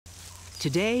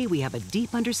Today, we have a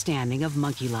deep understanding of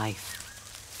monkey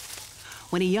life.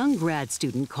 When a young grad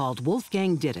student called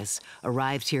Wolfgang Dittus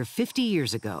arrived here 50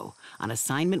 years ago on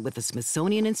assignment with the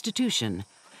Smithsonian Institution,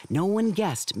 no one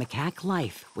guessed macaque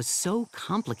life was so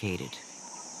complicated.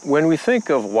 When we think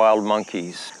of wild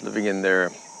monkeys living in their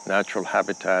natural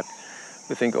habitat,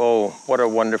 we think, oh, what a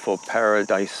wonderful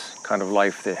paradise kind of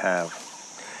life they have.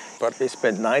 But they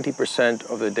spend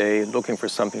 90% of the day looking for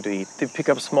something to eat. They pick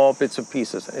up small bits and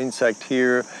pieces, an insect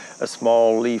here, a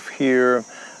small leaf here,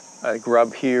 a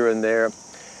grub here and there.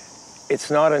 It's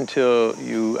not until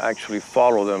you actually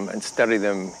follow them and study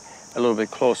them a little bit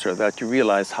closer that you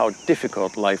realize how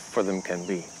difficult life for them can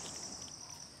be.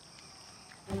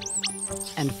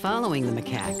 And following the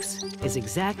macaques is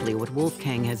exactly what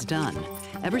Wolfgang has done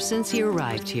ever since he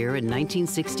arrived here in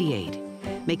 1968,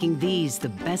 making these the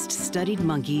best studied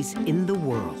monkeys in the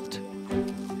world.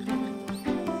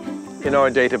 In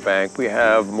our data bank, we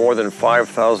have more than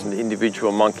 5,000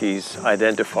 individual monkeys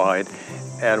identified,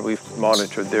 and we've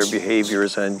monitored their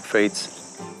behaviors and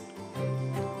traits.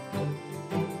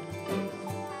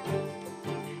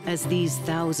 As these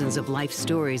thousands of life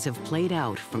stories have played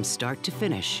out from start to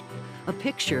finish, a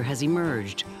picture has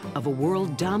emerged of a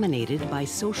world dominated by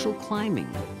social climbing.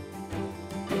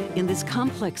 In this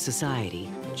complex society,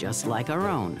 just like our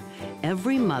own,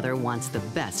 every mother wants the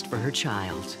best for her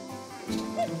child.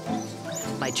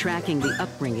 By tracking the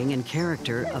upbringing and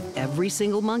character of every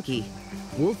single monkey,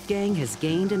 Wolfgang has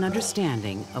gained an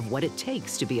understanding of what it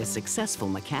takes to be a successful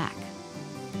macaque.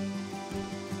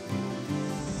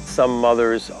 Some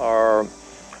mothers are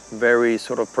very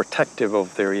sort of protective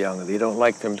of their young. They don't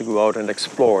like them to go out and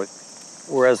explore,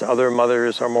 whereas other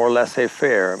mothers are more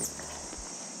laissez-faire.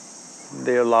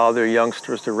 They allow their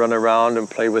youngsters to run around and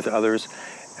play with others.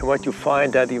 And what you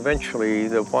find that eventually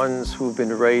the ones who've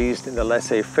been raised in the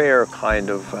laissez-faire kind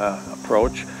of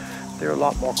approach, they're a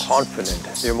lot more confident.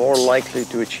 They're more likely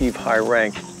to achieve high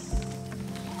rank.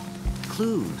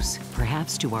 Clues,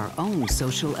 perhaps, to our own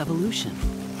social evolution.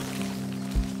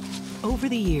 Over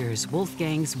the years,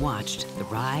 Wolfgang's watched the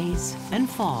rise and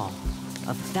fall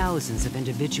of thousands of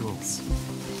individuals.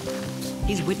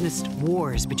 He's witnessed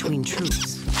wars between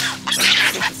troops,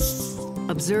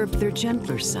 observed their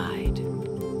gentler side,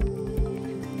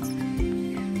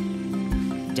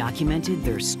 documented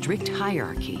their strict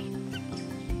hierarchy,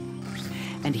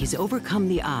 and he's overcome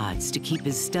the odds to keep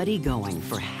his study going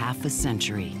for half a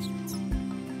century.